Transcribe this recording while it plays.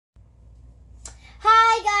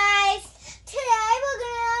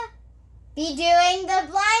be doing the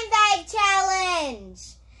blind bag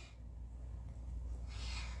challenge.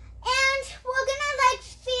 And we're gonna like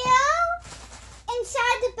feel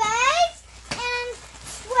inside the bags and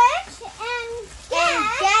switch and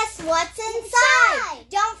guess what's inside.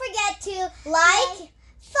 Don't forget to like,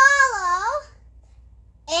 follow,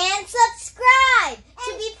 and subscribe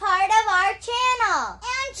to be part of our channel.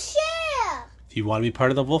 And share. If you want to be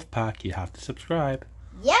part of the wolf pack, you have to subscribe.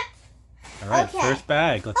 Yep. All right, okay. First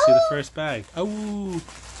bag. Let's see the first bag. Oh,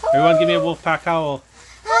 everyone give me a wolf pack howl.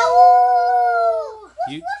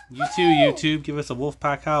 You too, YouTube. Give us a wolf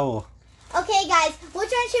pack howl. Okay, guys.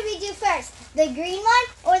 Which one should we do first? The green one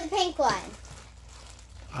or the pink one?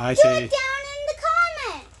 I say. Do it down in the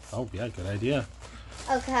comments. Oh, yeah, good idea.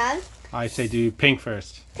 Okay. I say do pink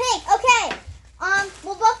first. Pink. Okay.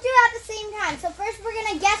 We'll both do it at the same time. So first, we're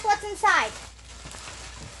gonna guess what's inside.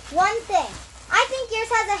 One thing. I think yours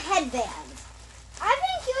has a headband. I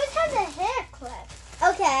think yours has a hair clip.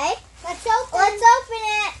 Okay. Let's open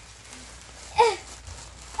it.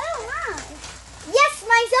 Oh, nice. Yes,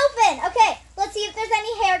 mine's open. Okay, let's see if there's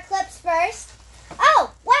any hair clips first.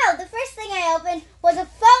 Oh, wow, the first thing I opened was a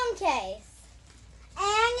phone case.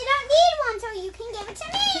 And you don't need one, so you can give it to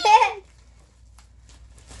me.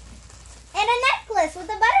 And a necklace with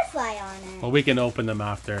a butterfly on it. Well, we can open them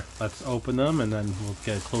after. Let's open them, and then we'll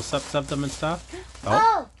get close-ups of them and stuff.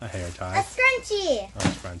 Oh, a hair tie. A scrunchie. Oh,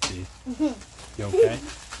 scrunchie. You okay?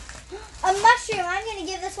 A mushroom. I'm going to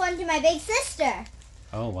give this one to my big sister.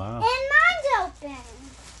 Oh, wow. And mine's open.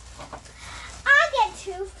 I get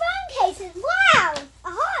 2 phone cases. Wow, a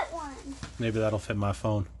hot one. Maybe that'll fit my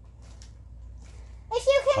phone. If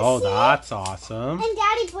you can see. Oh, that's awesome. And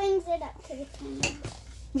Daddy brings it up to the camera.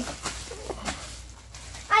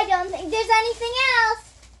 I don't think there's anything else.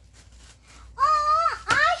 Oh,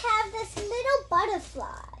 I have this little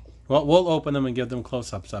butterfly. Well, we'll open them and give them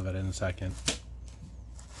close-ups of it in a second.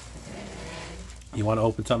 You want to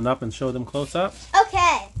open something up and show them close-ups?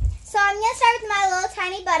 Okay. So I'm going to start with my little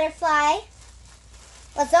tiny butterfly.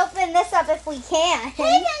 Let's open this up if we can. Hey,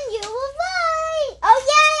 then you were right. Oh,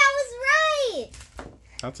 yay, I was right.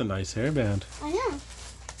 That's a nice hairband. I know.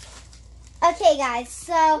 Okay, guys,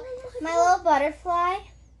 so my little butterfly.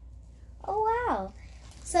 Oh, wow.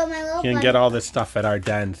 So my little You can get all this stuff at our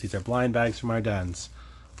dens. These are blind bags from our dens.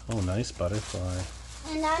 Oh, nice butterfly.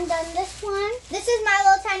 And I'm done this one. This is my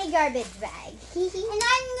little tiny garbage bag. And I'm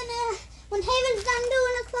going to, when Haven's done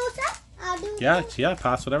doing a close-up, I'll do it. Yeah,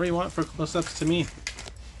 pass whatever you want for close-ups to me.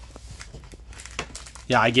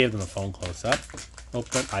 Yeah, I gave them a phone close-up.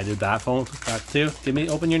 Open. I did that phone, that too.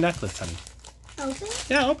 Open your necklace, honey. Open?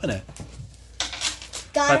 Yeah, open it.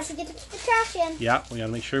 Gotta forget to put the trash in. Yeah, we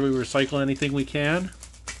gotta make sure we recycle anything we can.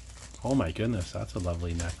 Oh my goodness, that's a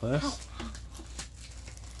lovely necklace.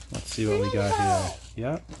 Let's see what we got here.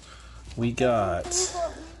 Yeah, we got.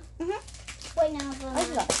 Wait, now.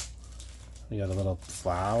 We got a little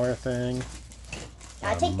flower thing.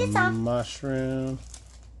 I'll take this off. Mushroom.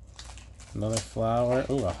 Another flower.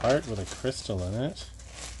 Ooh, a heart with a crystal in it.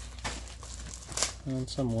 And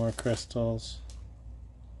some more crystals.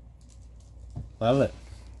 Love it.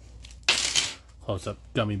 Close-up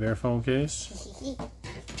gummy bear phone case.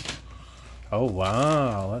 Oh,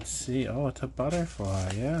 wow. Let's see. Oh, it's a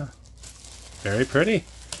butterfly. Yeah. Very pretty.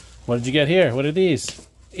 What did you get here? What are these?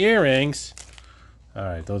 Earrings. All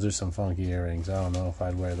right. Those are some funky earrings. I don't know if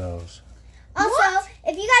I'd wear those. Also,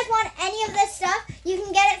 if you guys want any of this stuff, you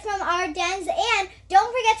can get it from our dens. And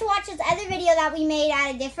don't forget to watch this other video that we made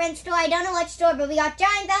at a different store. I don't know which store, but we got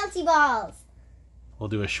giant bouncy balls. We'll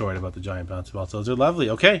do a short about the giant bouncy balls. Those are lovely.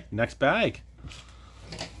 Okay, next bag.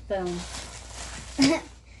 Boom.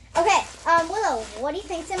 Okay, Willow, what do you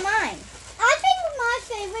think's in mine? I think my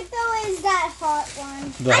favorite, though, is that heart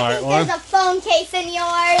one. The heart one? I think there's a phone case in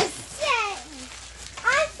yours.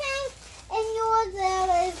 I think in yours there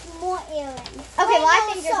is more earrings. Okay, well, I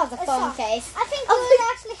think yours has a phone case. I think yours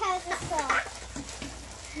actually has a sock.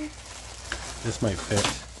 This might fit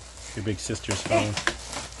your big sister's phone.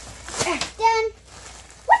 Done.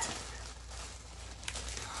 What?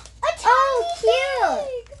 Oh,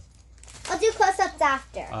 cute. I'll do close-ups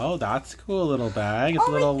after. Oh, that's a cool little bag. It's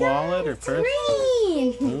a little wallet or purse.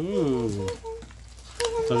 Green. Ooh.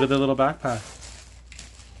 Look at the little backpack.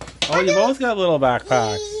 Oh, you both got little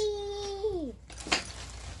backpacks.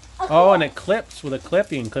 Oh, and it clips with a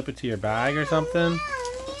clip. You can clip it to your bag or something.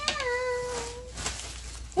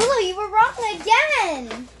 Willow, you were wrong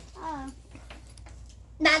again.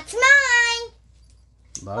 That's mine.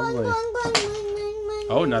 Lovely.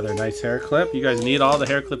 Oh, another nice hair clip. You guys need all the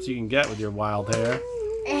hair clips you can get with your wild hair.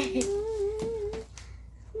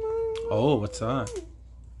 Oh, what's that?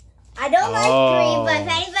 I don't like green, but if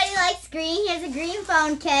anybody likes likes green, here's a green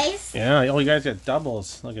phone case. Yeah, oh, you guys got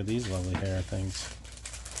doubles. Look at these lovely hair things.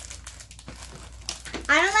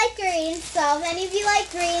 I don't like green, so if any of you like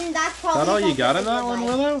green, that's probably... Is that all you got in that one,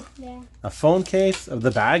 Willow? Yeah. A phone case.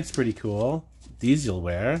 The bag's pretty cool. These you'll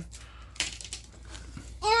wear. And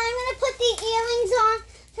I'm going to put the earrings on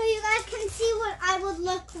so you guys can see what I would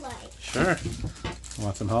look like. Sure.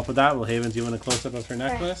 Want some help with that? Well, Haven, do you want a close-up of her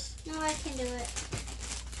necklace? No, I can do it.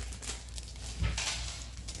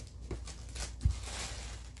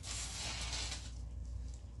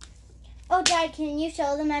 Oh, Dad, can you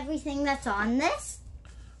show them everything that's on this?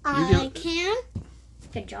 I can.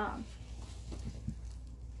 Good job.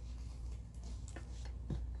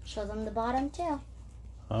 Show them the bottom, too.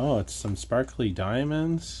 Oh, it's some sparkly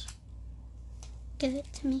diamonds. Give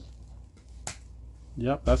it to me.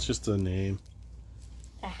 Yep, that's just a name.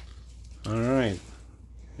 Ah. All right.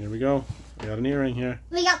 Here we go. We got an earring here.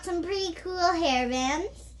 We got some pretty cool hairbands.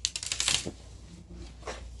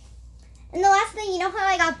 And the last thing, you know how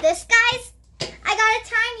I got this, guys? I got a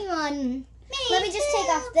tiny one. Let me just take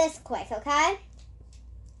off this quick, okay?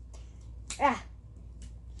 Ah.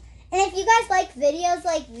 And if you guys like videos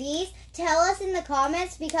like these, tell us in the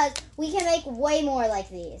comments because we can make way more like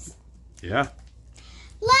these. Yeah.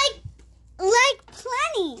 Like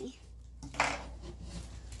plenty.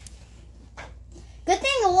 Good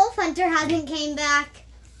thing the wolf hunter hasn't came back.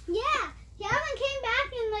 Yeah, he hasn't came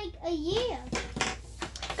back in like a year.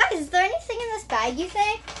 Guys, is there anything in this bag you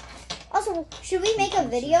think? Also, should we make a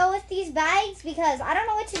video with these bags? Because I don't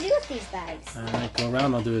know what to do with these bags. All right, go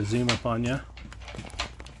around. I'll do a zoom up on you.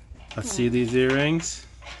 Let's see these earrings.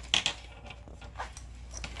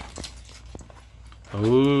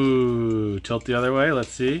 Ooh, tilt the other way. Let's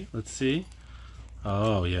see. Let's see.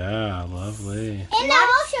 Oh, yeah, lovely. And I'll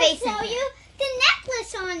also show you the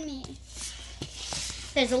necklace on me.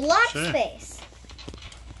 There's a lot of space.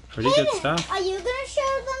 Pretty good stuff. Are you going to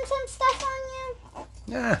show them some stuff on you?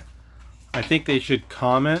 Yeah. I think they should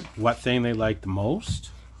comment what thing they liked the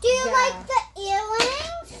most. Do you like the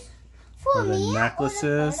earrings? For or the me?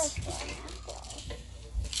 necklaces.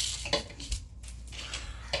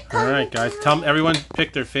 All right, guys. Tell everyone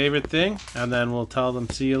pick their favorite thing, and then we'll tell them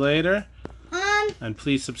see you later. And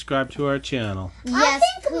please subscribe to our channel. Yes,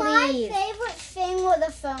 I think my favorite thing were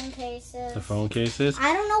the phone cases. The phone cases?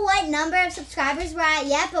 I don't know what number of subscribers we're at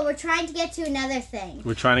yet, but we're trying to get to another thing.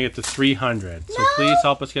 We're trying to get to 300. So please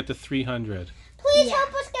help us get to 300. Please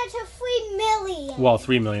help us get to 3 million. Well,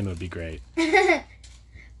 3 million would be great.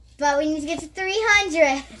 But we need to get to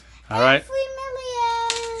 300. All right. 3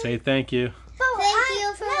 million. Say thank you. Thank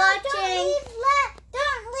you for watching.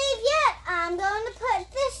 Don't leave yet. I'm going to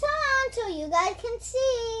put this on so you guys can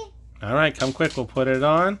see. All right, come quick. We'll put it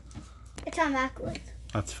on. It's on backwards.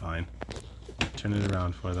 That's fine. Turn it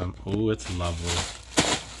around for them. Ooh, it's lovely.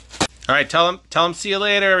 All right, tell them see you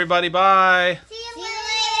later, everybody. Bye.